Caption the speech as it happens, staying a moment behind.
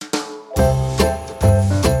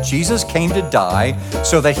Jesus came to die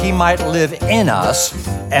so that he might live in us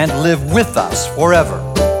and live with us forever.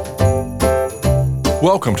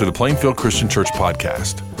 Welcome to the Plainfield Christian Church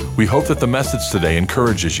podcast. We hope that the message today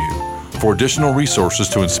encourages you. For additional resources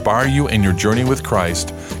to inspire you in your journey with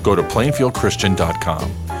Christ, go to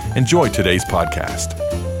plainfieldchristian.com. Enjoy today's podcast.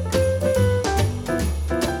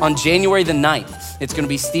 On January the 9th, it's going to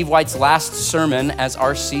be Steve White's last sermon as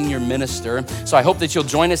our senior minister. So I hope that you'll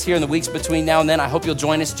join us here in the weeks between now and then. I hope you'll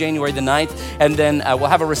join us January the 9th. And then we'll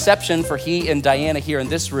have a reception for he and Diana here in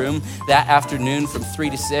this room that afternoon from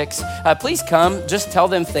 3 to 6. Please come. Just tell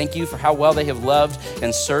them thank you for how well they have loved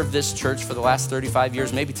and served this church for the last 35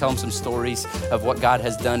 years. Maybe tell them some stories of what God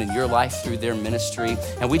has done in your life through their ministry.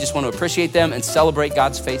 And we just want to appreciate them and celebrate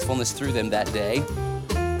God's faithfulness through them that day.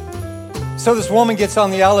 So this woman gets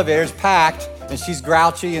on the elevator, it's packed, and she's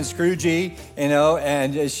grouchy and Scroogey,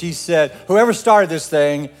 and she said, whoever started this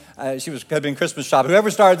thing, had been Christmas shopping, whoever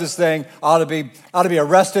started this thing ought to be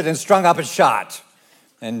arrested and strung up and shot.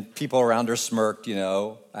 And people around her smirked,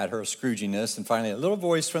 at her Scrooginess. And finally, a little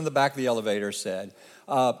voice from the back of the elevator said,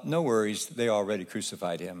 no worries, they already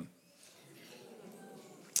crucified him.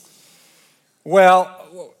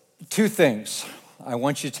 Well, two things I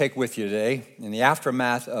want you to take with you today in the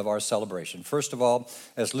aftermath of our celebration. First of all,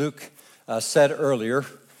 as Luke said earlier,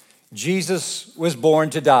 Jesus was born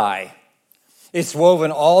to die. It's woven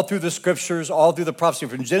all through the scriptures, all through the prophecy.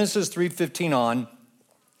 From Genesis 3:15 on,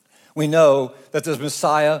 we know that the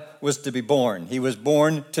Messiah was to be born. He was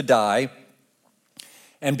born to die.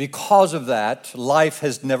 And because of that, life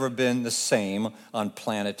has never been the same on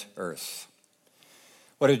planet Earth.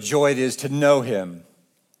 What a joy it is to know him.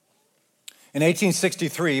 In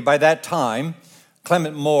 1863, by that time,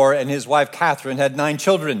 Clement Moore and his wife Catherine had 9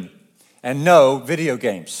 children and no video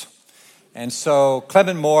games. And so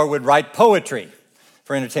Clement Moore would write poetry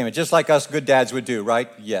for entertainment, just like us good dads would do, right?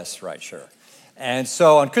 Yes, right, sure. And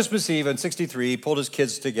so on Christmas Eve in 63, he pulled his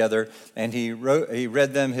kids together and he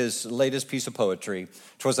read them his latest piece of poetry.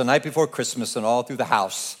 'Twas the night before Christmas, and all through the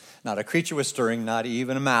house, not a creature was stirring, not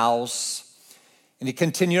even a mouse. And he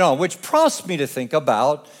continued on, which prompts me to think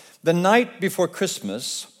about the night before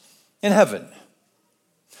Christmas in heaven.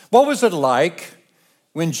 What was it like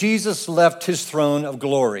when Jesus left his throne of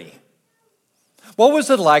glory? What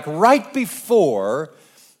was it like right before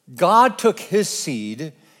God took his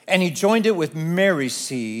seed and he joined it with Mary's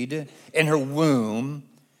seed in her womb,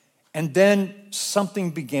 and then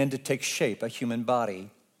something began to take shape, a human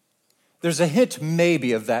body? There's a hint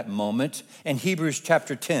maybe of that moment in Hebrews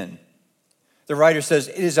chapter 10. The writer says,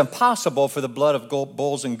 it is impossible for the blood of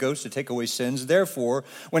bulls and goats to take away sins. Therefore,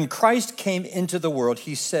 when Christ came into the world,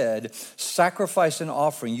 he said, sacrifice and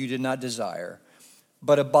offering you did not desire,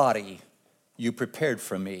 but a body you prepared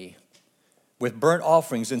for me. With burnt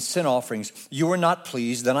offerings and sin offerings you were not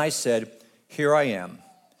pleased. Then I said, here I am.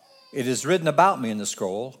 It is written about me in the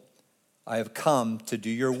scroll, I have come to do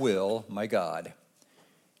your will, my God.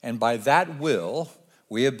 And by that will,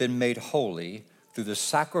 we have been made holy through the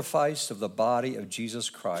sacrifice of the body of Jesus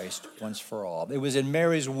Christ once for all. It was in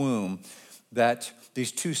Mary's womb that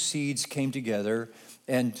these two seeds came together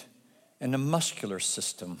and a muscular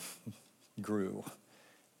system grew,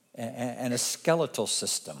 and a skeletal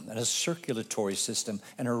system, and a circulatory system,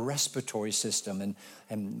 and a respiratory system,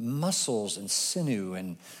 and muscles and sinew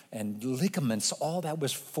and ligaments, all that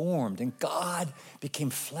was formed. And God became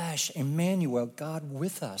flesh. Emmanuel, God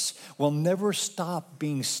with us. We'll never stop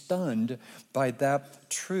being stunned by that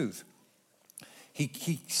truth.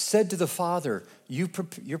 He said to the Father, you're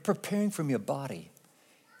preparing for me a body,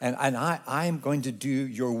 and I am going to do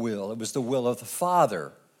your will. It was the will of the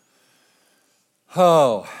Father.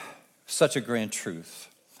 Oh, such a grand truth.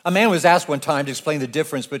 A man was asked one time to explain the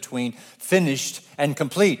difference between finished and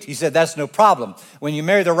complete. He said, that's no problem. When you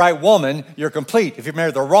marry the right woman, you're complete. If you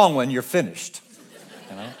marry the wrong one, you're finished.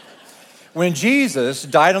 When Jesus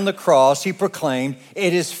died on the cross, he proclaimed,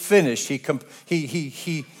 it is finished. He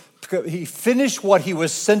finished what he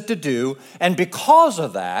was sent to do, and because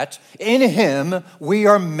of that, in him, we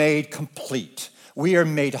are made complete. We are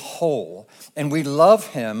made whole, and we love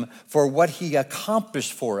him for what he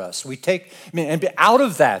accomplished for us. And out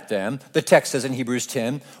of that then, the text says in Hebrews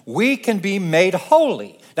 10, we can be made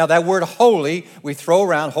holy. Now that word holy, we throw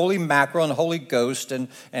around holy mackerel and Holy Ghost and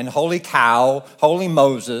holy cow, holy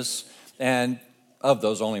Moses, and of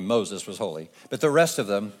those only Moses was holy. But the rest of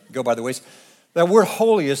them go by the wayside. That word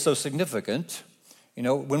holy is so significant.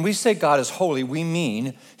 When we say God is holy, we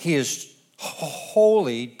mean he is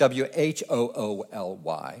holy, W-H-O-O-L-Y,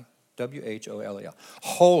 W-H-O-L-E-L,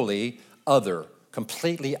 holy, other,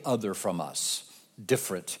 completely other from us,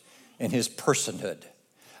 different in his personhood.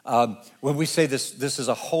 When we say this is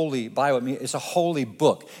a holy Bible, I mean, it's a holy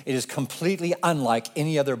book. It is completely unlike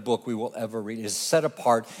any other book we will ever read. It is set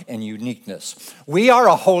apart in uniqueness. We are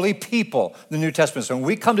a holy people, the New Testament. So when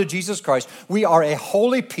we come to Jesus Christ, we are a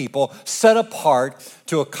holy people set apart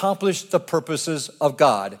to accomplish the purposes of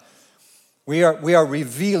God. We are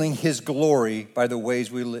revealing his glory by the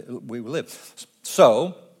ways we live.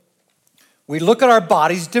 So we look at our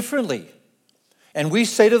bodies differently. And we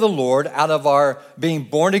say to the Lord, out of our being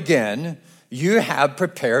born again, you have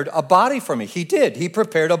prepared a body for me. He did. He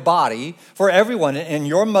prepared a body for everyone. In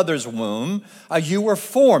your mother's womb, you were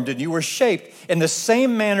formed and you were shaped in the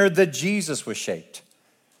same manner that Jesus was shaped.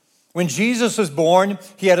 When Jesus was born,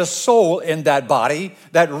 he had a soul in that body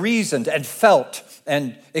that reasoned and felt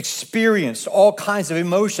and experienced all kinds of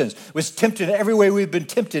emotions, was tempted in every way we've been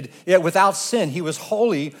tempted, yet without sin. He was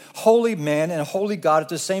holy, holy man and holy God at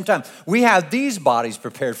the same time. We have these bodies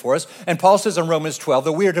prepared for us, and Paul says in Romans 12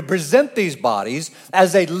 that we are to present these bodies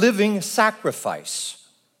as a living sacrifice.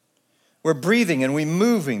 We're breathing and we're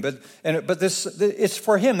moving, but this it's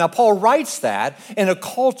for him. Now, Paul writes that in a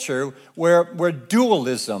culture where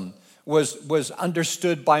dualism was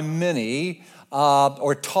understood by many,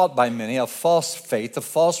 or taught by many, a false faith, a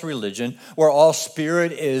false religion, where all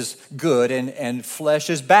spirit is good and flesh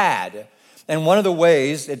is bad. And one of the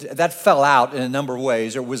ways, that fell out in a number of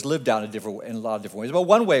ways, or was lived out in a lot of different ways. But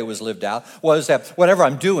one way it was lived out was that whatever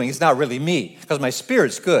I'm doing is not really me, because my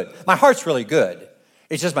spirit's good. My heart's really good.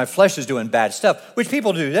 It's just my flesh is doing bad stuff, which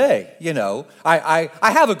people do today, you know. I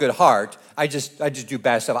have a good heart. I just do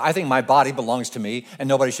bad stuff. I think my body belongs to me, and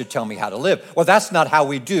nobody should tell me how to live. Well, that's not how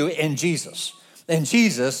we do in Jesus. In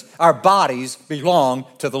Jesus, our bodies belong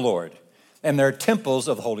to the Lord, and they're temples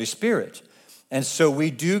of the Holy Spirit. And so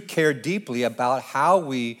we do care deeply about how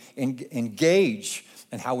we engage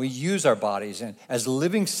and how we use our bodies as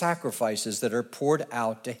living sacrifices that are poured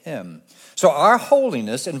out to him. So our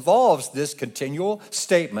holiness involves this continual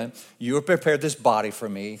statement, you have prepared this body for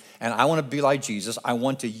me, and I want to be like Jesus. I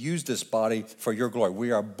want to use this body for your glory.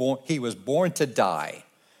 He was born to die,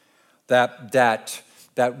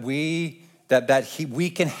 that we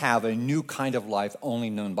can have a new kind of life only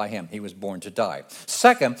known by him. He was born to die.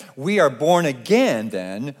 Second, we are born again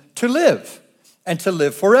then to live, and to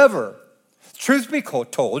live forever. Truth be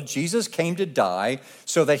told, Jesus came to die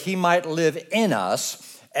so that he might live in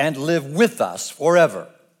us and live with us forever.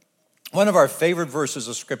 One of our favorite verses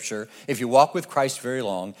of Scripture, if you walk with Christ very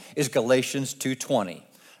long, is Galatians 2:20.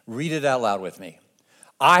 Read it out loud with me.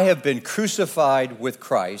 I have been crucified with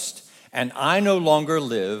Christ, and I no longer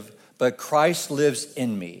live, but Christ lives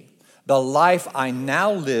in me. The life I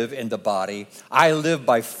now live in the body, I live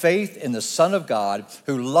by faith in the Son of God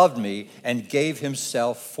who loved me and gave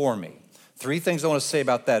himself for me. Three things I want to say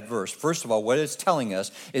about that verse. First of all, what it's telling us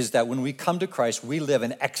is that when we come to Christ, we live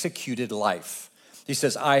an executed life. He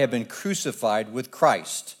says, I have been crucified with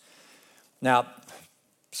Christ. Now,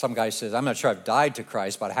 some guy says, I'm not sure I've died to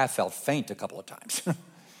Christ, but I have felt faint a couple of times.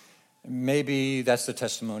 Maybe that's the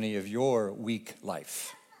testimony of your weak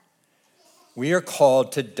life. We are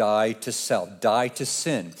called to die to self, die to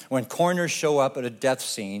sin. When coroners show up at a death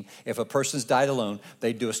scene, if a person's died alone,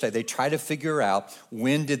 they do a study. They try to figure out,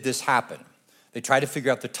 when did this happen? They try to figure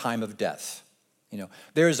out the time of death. You know,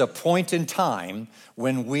 there is a point in time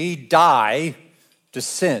when we die to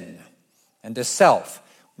sin and to self.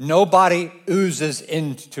 Nobody oozes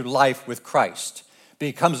into life with Christ.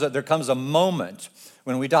 There comes a moment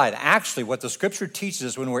when we die. And actually, what the Scripture teaches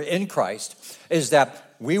us when we're in Christ is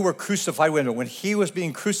that we were crucified with him. When he was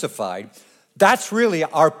being crucified, that's really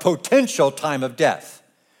our potential time of death,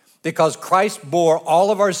 because Christ bore all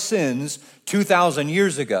of our sins 2,000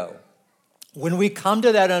 years ago. When we come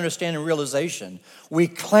to that understanding and realization, we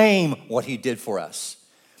claim what he did for us.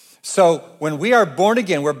 So when we are born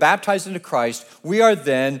again, we're baptized into Christ, we are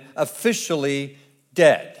then officially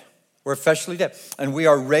dead. We're officially dead, and we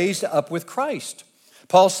are raised up with Christ.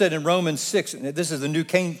 Paul said in Romans 6, and this is the New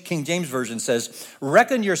King James Version, says,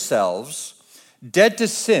 reckon yourselves dead to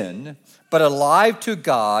sin, but alive to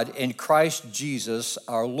God in Christ Jesus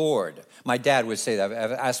our Lord. My dad would say that.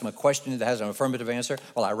 I've asked him a question that has an affirmative answer.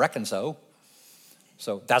 Well, I reckon so.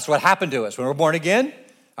 So that's what happened to us when we're born again.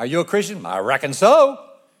 Are you a Christian? I reckon so.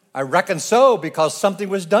 I reckon so, because something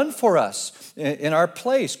was done for us in our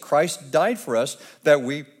place. Christ died for us that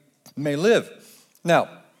we may live. Now,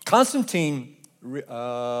 Constantine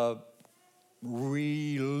Relu,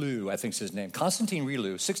 I think is his name. Constantine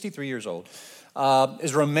Relu, 63 years old,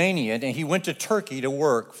 is Romanian, and he went to Turkey to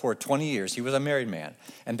work for 20 years. He was a married man,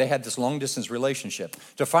 and they had this long-distance relationship.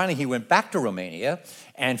 So finally, he went back to Romania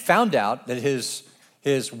and found out that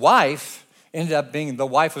his wife ended up being the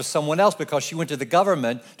wife of someone else because she went to the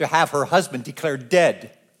government to have her husband declared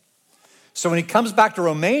dead. So when he comes back to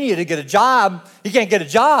Romania to get a job, he can't get a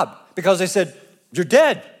job because they said, you're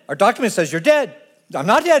dead. Our document says you're dead. I'm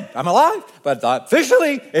not dead, I'm alive, but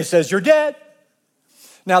officially it says you're dead.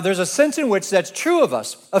 Now there's a sense in which that's true of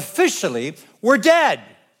us. Officially, we're dead.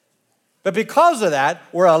 But because of that,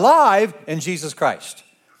 we're alive in Jesus Christ.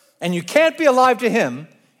 And you can't be alive to him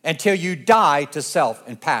until you die to self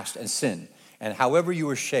and past and sin. And however you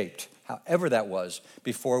were shaped, however that was,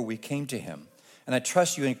 before we came to him. And I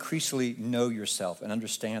trust you increasingly know yourself and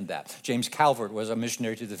understand that. James Calvert was a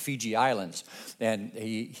missionary to the Fiji Islands, and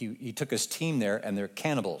he took his team there, and they're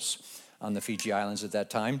cannibals on the Fiji Islands at that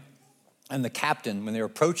time. And the captain, when they were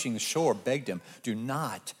approaching the shore, begged him, do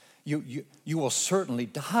not, you will certainly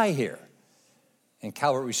die here. And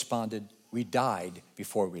Calvert responded, we died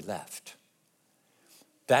before we left.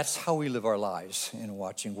 That's how we live our lives in a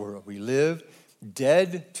watching world. We live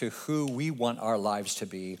dead to who we want our lives to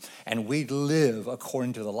be, and we live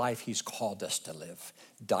according to the life he's called us to live.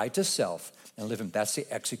 Die to self and live him. That's the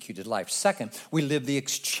executed life. Second, we live the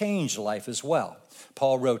exchanged life as well.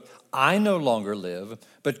 Paul wrote, I no longer live,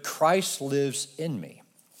 but Christ lives in me.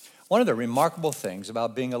 One of the remarkable things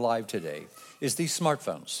about being alive today is these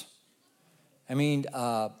smartphones. I mean,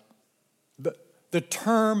 the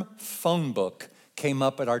term phone book came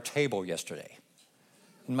up at our table yesterday.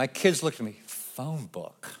 And my kids looked at me, phone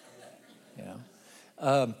book, you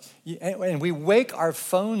know. And we wake our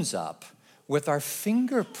phones up with our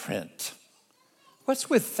fingerprint. What's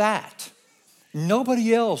with that?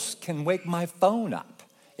 Nobody else can wake my phone up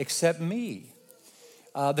except me.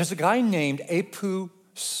 There's a guy named Apu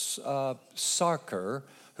Sarkar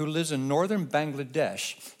who lives in northern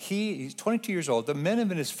Bangladesh. He's 22 years old. The men in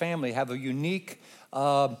his family have a unique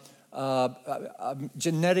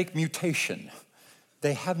genetic mutation.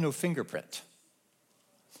 They have no fingerprint,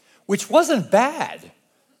 which wasn't bad.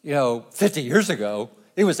 50 years ago,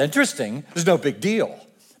 it was interesting. There's no big deal.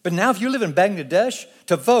 But now if you live in Bangladesh,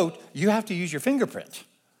 to vote, you have to use your fingerprint.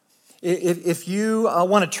 If you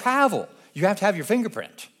want to travel, you have to have your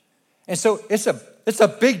fingerprint. And so it's a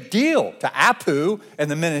big deal to Apu and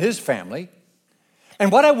the men in his family.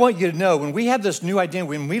 And what I want you to know, when we have this new identity,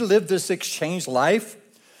 when we live this exchange life,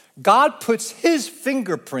 God puts his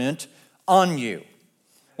fingerprint on you.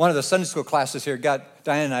 One of the Sunday school classes here got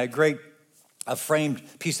Diane and I a great framed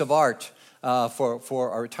piece of art for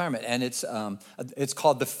our retirement, and it's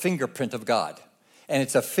called The Fingerprint of God. And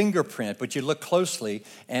it's a fingerprint, but you look closely,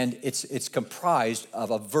 and it's comprised of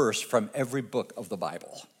a verse from every book of the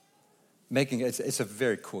Bible. It's a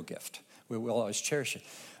very cool gift. We will always cherish it.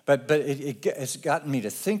 But it's gotten me to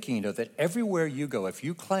thinking, that everywhere you go, if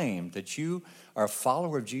you claim that you are a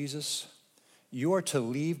follower of Jesus, you are to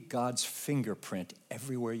leave God's fingerprint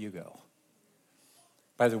everywhere you go.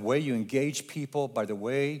 By the way you engage people, by the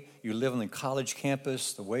way you live on the college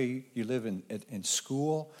campus, the way you live in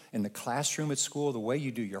school, in the classroom at school, the way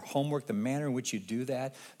you do your homework, the manner in which you do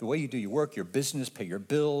that, the way you do your work, your business, pay your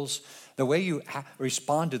bills, the way you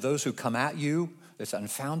respond to those who come at you, that's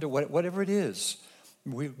unfounded, whatever it is.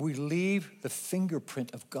 We leave the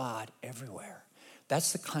fingerprint of God everywhere.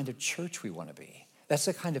 That's the kind of church we want to be. That's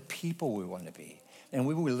the kind of people we want to be. And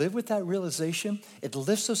when we live with that realization, it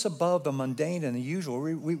lifts us above the mundane and the usual.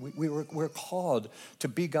 We're called to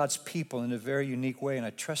be God's people in a very unique way. And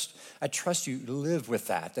I trust you live with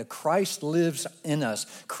that Christ lives in us.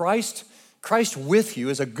 Christ with you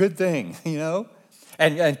is a good thing,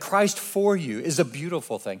 And Christ for you is a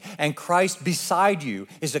beautiful thing. And Christ beside you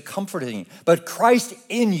is a comforting thing. But Christ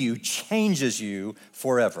in you changes you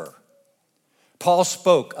forever. Paul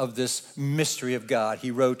spoke of this mystery of God. He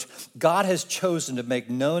wrote, God has chosen to make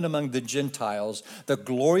known among the Gentiles the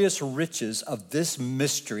glorious riches of this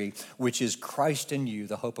mystery, which is Christ in you,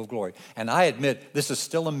 the hope of glory. And I admit, this is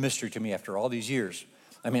still a mystery to me after all these years.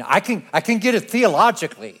 I mean, I can get it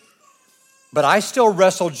theologically, but I still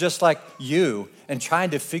wrestle just like you in trying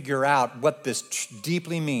to figure out what this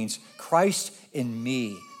deeply means. Christ in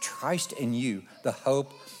me, Christ in you, the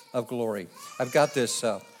hope of glory. I've got this...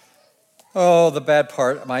 the bad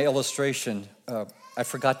part, my illustration, I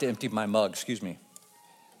forgot to empty my mug, excuse me.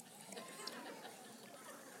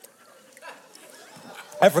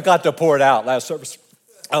 I forgot to pour it out last service.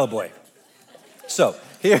 Oh boy. So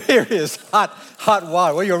here is hot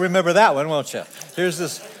water. Well, you'll remember that one, won't you? Here's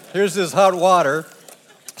this hot water,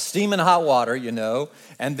 steaming hot water,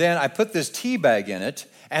 and then I put this tea bag in it.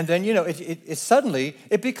 And then, it suddenly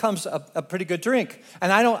becomes a pretty good drink.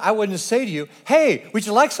 And I wouldn't say to you, hey, would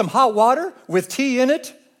you like some hot water with tea in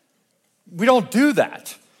it? We don't do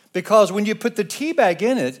that. Because when you put the tea bag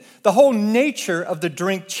in it, the whole nature of the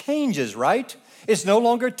drink changes, right? It's no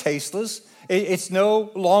longer tasteless. It's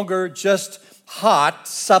no longer just hot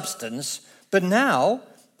substance. But now,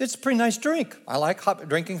 it's a pretty nice drink. I like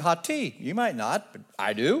drinking hot tea. You might not, but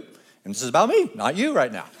I do. And this is about me, not you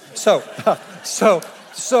right now. So in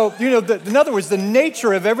other words, the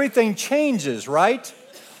nature of everything changes, right?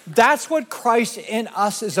 That's what Christ in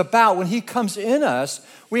us is about. When he comes in us,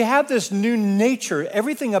 we have this new nature.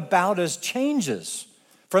 Everything about us changes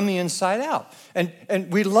from the inside out.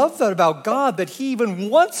 And we love that about God, that he even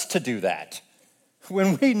wants to do that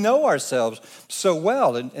when we know ourselves so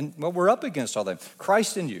well and what we're up against all that.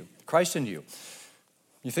 Christ in you, Christ in you.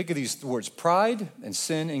 You think of these words, pride and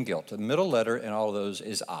sin and guilt. The middle letter in all of those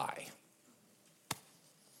is I.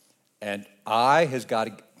 And I has got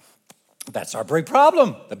to, that's our big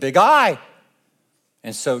problem, the big I.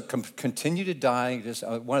 And so continue to die. Just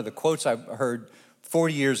one of the quotes I heard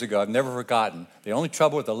 40 years ago, I've never forgotten. The only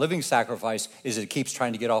trouble with the living sacrifice is it keeps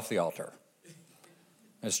trying to get off the altar.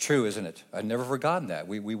 That's true, isn't it? I've never forgotten that.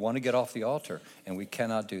 We want to get off the altar, and we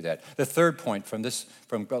cannot do that. The third point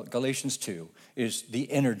from Galatians 2 is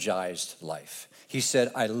the energized life. He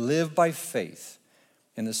said, I live by faith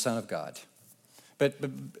in the Son of God. But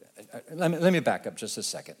let me back up just a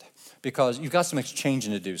second, because you've got some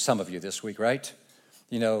exchanging to do, some of you this week, right?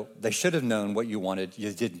 You know, they should have known what you wanted.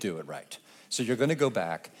 You didn't do it right. So you're going to go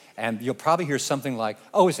back, and you'll probably hear something like,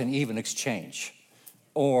 oh, it's an even exchange,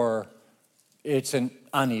 or it's an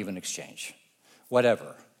uneven exchange,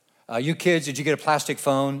 whatever. You kids, did you get a plastic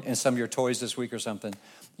phone in some of your toys this week or something?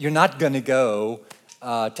 You're not going to go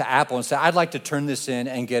to Apple and say, I'd like to turn this in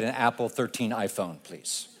and get an Apple 13 iPhone,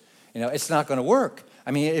 please. You know, it's not going to work.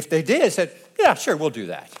 I mean, if they did, said, yeah, sure, we'll do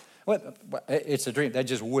that. Well, it's a dream. That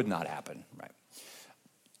just would not happen, right?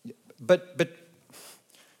 But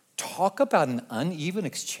talk about an uneven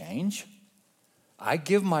exchange. I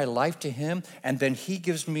give my life to him, and then he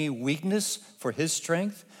gives me weakness for his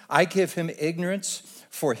strength. I give him ignorance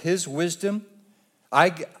for his wisdom.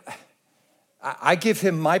 I give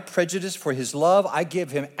him my prejudice for his love. I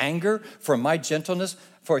give him anger for my gentleness,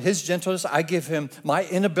 for his gentleness. I give him my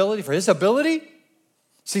inability for his ability.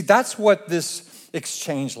 See, that's what this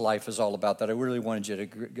exchange life is all about, that I really wanted you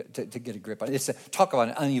to get a grip on. Talk about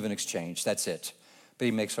an uneven exchange. That's it. But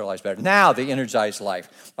he makes our lives better. Now, the energized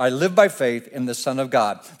life. I live by faith in the Son of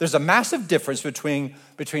God. There's a massive difference between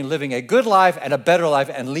living a good life and a better life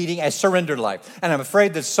and leading a surrendered life. And I'm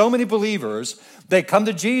afraid that so many believers, they come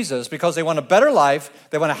to Jesus because they want a better life,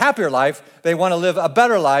 they want a happier life, they want to live a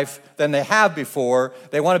better life than they have before.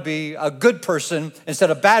 They want to be a good person instead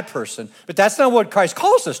of a bad person. But that's not what Christ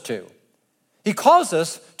calls us to. He calls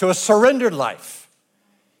us to a surrendered life.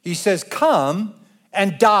 He says, come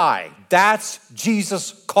and die. That's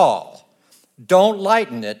Jesus' call. Don't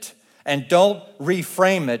lighten it and don't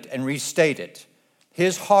reframe it and restate it.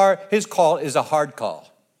 His call is a hard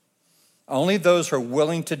call. Only those who are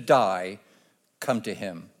willing to die come to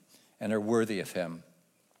him and are worthy of him.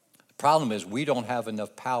 The problem is we don't have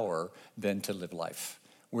enough power then to live life.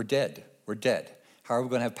 We're dead. We're dead. How are we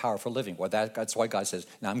going to have power for living? Well, that's why God says,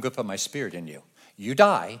 now I'm going to put my spirit in you. You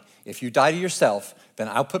die. If you die to yourself, then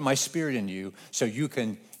I'll put my spirit in you so you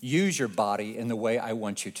can use your body in the way I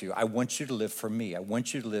want you to. I want you to live for me. I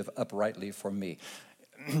want you to live uprightly for me.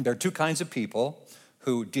 There are two kinds of people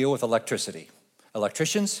who deal with electricity.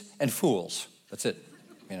 Electricians and fools. That's it,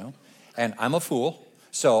 you know. And I'm a fool,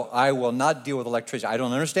 so I will not deal with electricity. I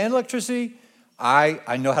don't understand electricity.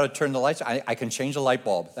 I know how to turn the lights. I can change a light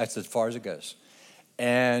bulb. That's as far as it goes.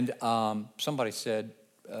 And somebody said,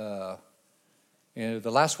 the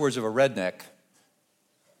last words of a redneck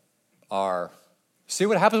are, see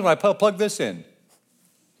what happens when I plug this in?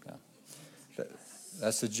 Yeah.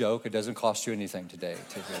 That's the joke. It doesn't cost you anything today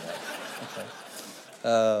to hear that.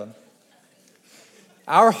 Okay.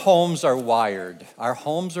 Our homes are wired. Our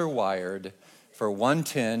homes are wired for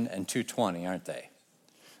 110 and 220, aren't they?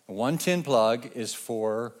 The 110 plug is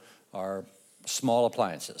for our small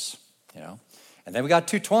appliances, you know. And then we got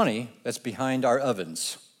 220 that's behind our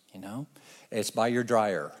ovens, you know. It's by your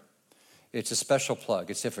dryer. It's a special plug.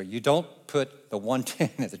 It's different. You don't put the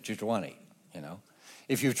 110 at the 220, you know.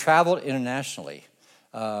 If you've traveled internationally,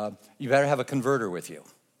 you better have a converter with you.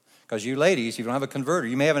 Because you ladies, if you don't have a converter,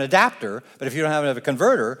 you may have an adapter, but if you don't have a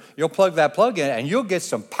converter, you'll plug that plug in and you'll get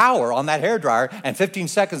some power on that hairdryer, and 15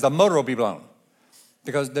 seconds, the motor will be blown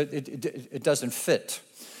because it doesn't fit.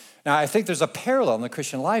 Now, I think there's a parallel in the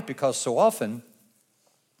Christian life because so often,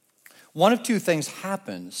 one of two things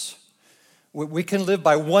happens. We can live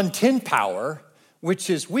by 110 power, which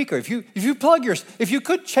is weaker. If you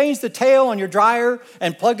could change the tail on your dryer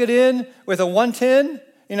and plug it in with a 110,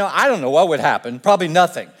 I don't know what would happen. Probably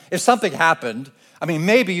nothing. If something happened,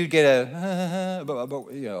 maybe you'd get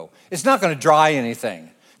it's not going to dry anything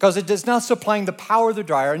because it is not supplying the power to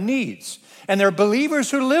dry our needs. And there are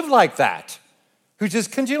believers who live like that, who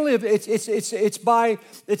just continually live. I'm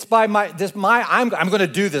going to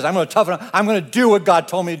do this. I'm going to toughen up. I'm going to do what God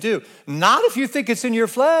told me to do. Not if you think it's in your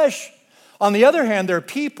flesh. On the other hand, there are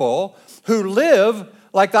people who live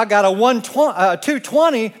like I got a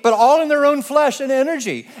 220, but all in their own flesh and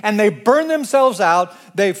energy. And they burn themselves out,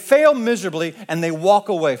 they fail miserably, and they walk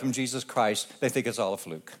away from Jesus Christ. They think it's all a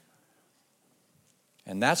fluke.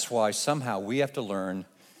 And that's why somehow we have to learn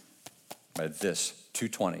by this,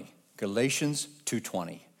 2:20. Galatians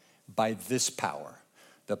 2:20. By this power.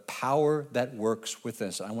 The power that works within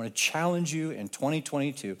us. I want to challenge you in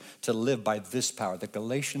 2022 to live by this power, the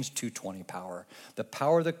Galatians 2:20 power, the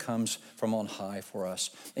power that comes from on high for us.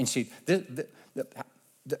 And see, this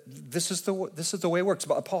is the way it works.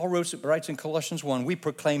 Paul writes in Colossians 1, we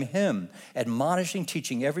proclaim him, admonishing,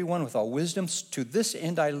 teaching everyone with all wisdom. To this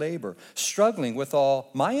end I labor, struggling with all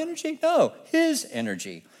my energy? No, his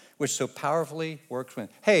energy, which so powerfully works with.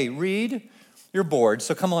 Hey, Reed, you're bored,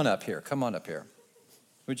 so come on up here. Come on up here.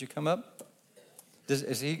 Would you come up?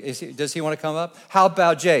 Does he want to come up? How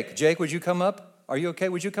about Jake? Jake, would you come up? Are you okay?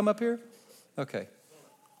 Would you come up here? Okay.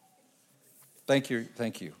 Thank you.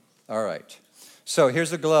 All right. So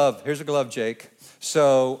here's a glove. Here's a glove, Jake.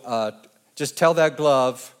 So just tell that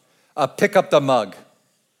glove, pick up the mug. Pick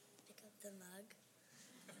up the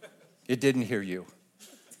mug. It didn't hear you.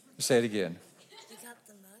 Say it again. Pick up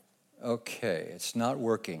the mug. Okay, it's not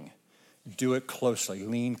working. Do it closely.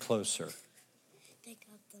 Lean closer. Pick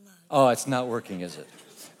up the mug. Oh, it's not working, is it?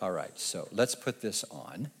 All right, so let's put this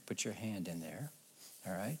on. Put your hand in there.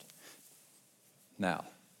 All right. Now,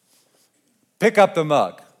 pick up the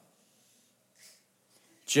mug.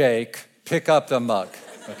 Jake, pick up the mug.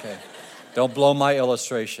 Okay. Don't blow my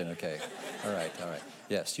illustration, okay? All right.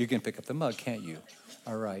 Yes, you can pick up the mug, can't you?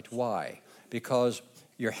 All right, why? Because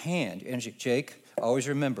your hand, Jake, always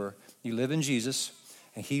remember, you live in Jesus,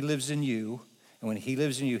 and he lives in you, and when he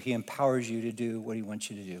lives in you, he empowers you to do what he wants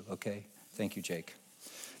you to do, okay? Thank you, Jake.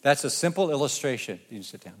 That's a simple illustration. You can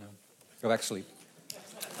sit down now. Go back to sleep.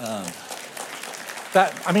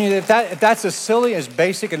 If that's as silly, as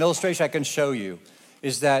basic an illustration I can show you,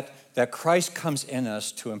 is that Christ comes in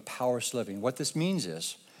us to empower us living. What this means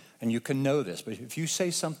is, and you can know this, but if you say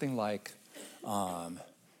something like,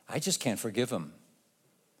 I just can't forgive him,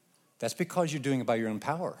 that's because you're doing it by your own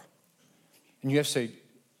power. And you have to say,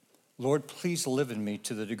 Lord, please live in me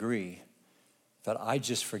to the degree that I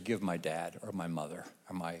just forgive my dad or my mother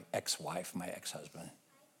or my ex-wife, my ex-husband,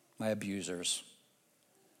 my abusers.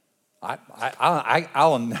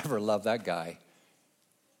 I'll never love that guy.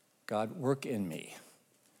 God, work in me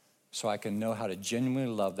so I can know how to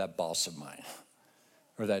genuinely love that boss of mine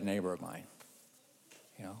or that neighbor of mine.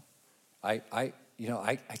 I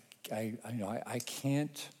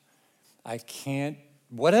can't,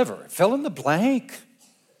 whatever, fill in the blank.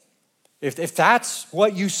 If that's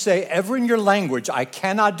what you say ever in your language, I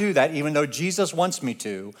cannot do that, even though Jesus wants me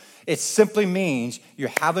to. It simply means you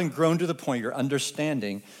haven't grown to the point you're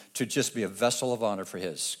understanding to just be a vessel of honor for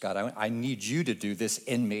his. God, I need you to do this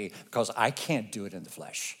in me because I can't do it in the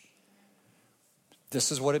flesh.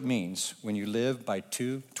 This is what it means when you live by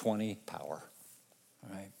 2:20 power.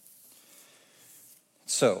 All right.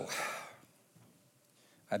 So,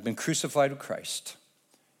 I've been crucified with Christ.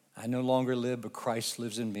 I no longer live, but Christ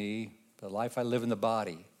lives in me. The life I live in the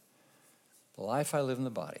body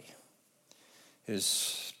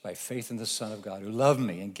is by faith in the Son of God who loved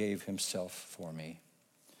me and gave himself for me.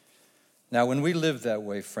 Now, when we live that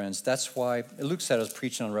way, friends, that's why Luke said I was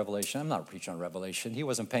preaching on Revelation. I'm not preaching on Revelation. He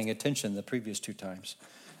wasn't paying attention the previous 2 times.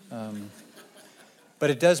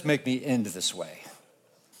 But it does make me end this way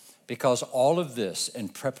because all of this in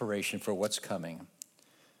preparation for what's coming.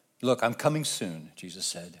 Look, I'm coming soon, Jesus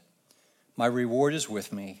said. My reward is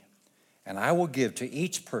with me, and I will give to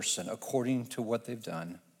each person according to what they've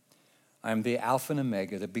done. I am the Alpha and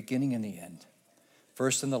Omega, the beginning and the end,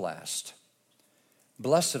 first and the last.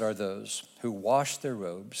 Blessed are those who wash their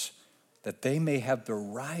robes, that they may have the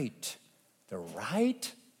right. The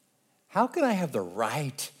right? How can I have the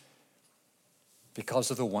right? Because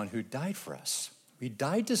of the one who died for us. We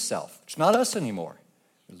died to self. It's not us anymore.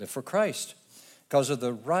 We live for Christ. Because of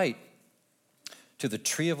the right to the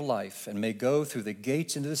tree of life and may go through the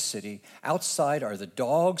gates into the city. Outside are the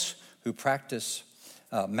dogs who practice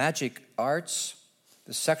magic arts,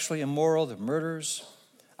 the sexually immoral, the murderers.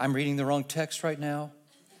 I'm reading the wrong text right now.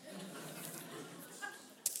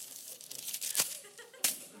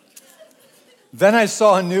 Then I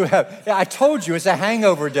saw a new heaven. I told you, it's a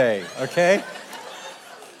hangover day, okay?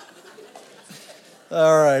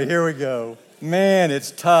 All right, here we go. Man,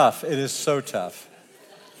 it's tough. It is so tough.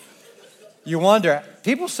 You wonder,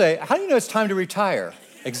 people say, how do you know it's time to retire?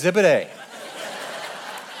 Exhibit A.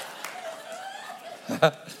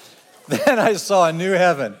 Then I saw a new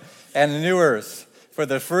heaven and a new earth, for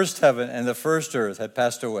the first heaven and the first earth had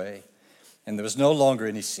passed away, and there was no longer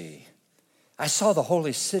any sea. I saw the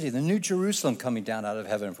holy city, the new Jerusalem, coming down out of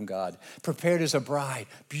heaven from God, prepared as a bride,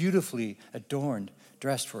 beautifully adorned,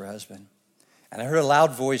 dressed for her husband. And I heard a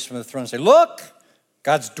loud voice from the throne say, look,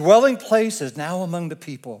 God's dwelling place is now among the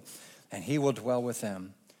people, and he will dwell with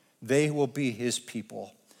them. They will be his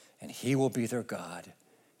people, and he will be their God.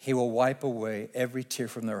 He will wipe away every tear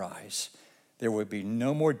from their eyes. There will be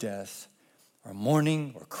no more death, or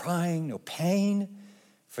mourning, or crying, no pain,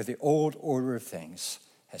 for the old order of things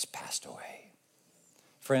has passed away.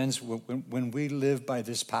 Friends, when we live by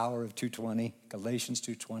this power of 2:20, Galatians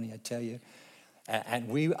 2:20, I tell you, and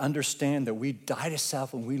we understand that we die to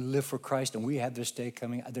self and we live for Christ and we have this day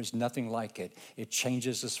coming, there's nothing like it. It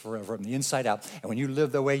changes us forever from the inside out. And when you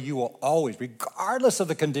live that way, you will always, regardless of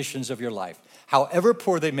the conditions of your life, however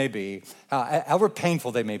poor they may be, however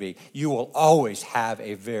painful they may be, you will always have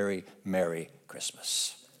a very Merry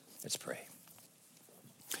Christmas. Let's pray.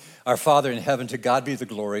 Our Father in heaven, to God be the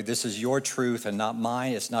glory. This is your truth and not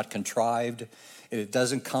mine. It's not contrived. It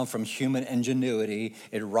doesn't come from human ingenuity.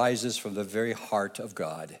 It rises from the very heart of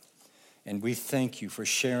God. And we thank you for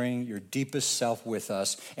sharing your deepest self with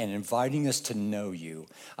us and inviting us to know you.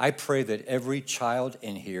 I pray that every child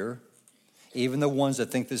in here, even the ones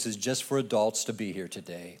that think this is just for adults to be here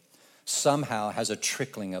today, somehow has a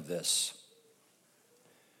trickling of this.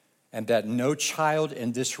 And that no child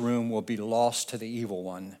in this room will be lost to the evil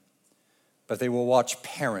one, but they will watch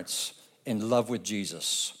parents in love with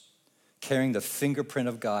Jesus, carrying the fingerprint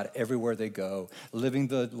of God everywhere they go, living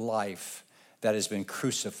the life that has been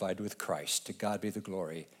crucified with Christ. To God be the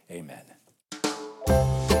glory. Amen.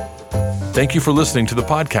 Thank you for listening to the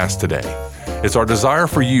podcast today. It's our desire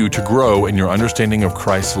for you to grow in your understanding of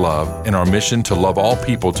Christ's love and our mission to love all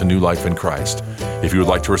people to new life in Christ. If you would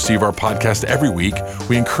like to receive our podcast every week,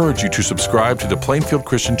 we encourage you to subscribe to the Plainfield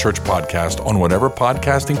Christian Church podcast on whatever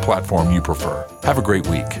podcasting platform you prefer. Have a great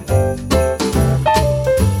week.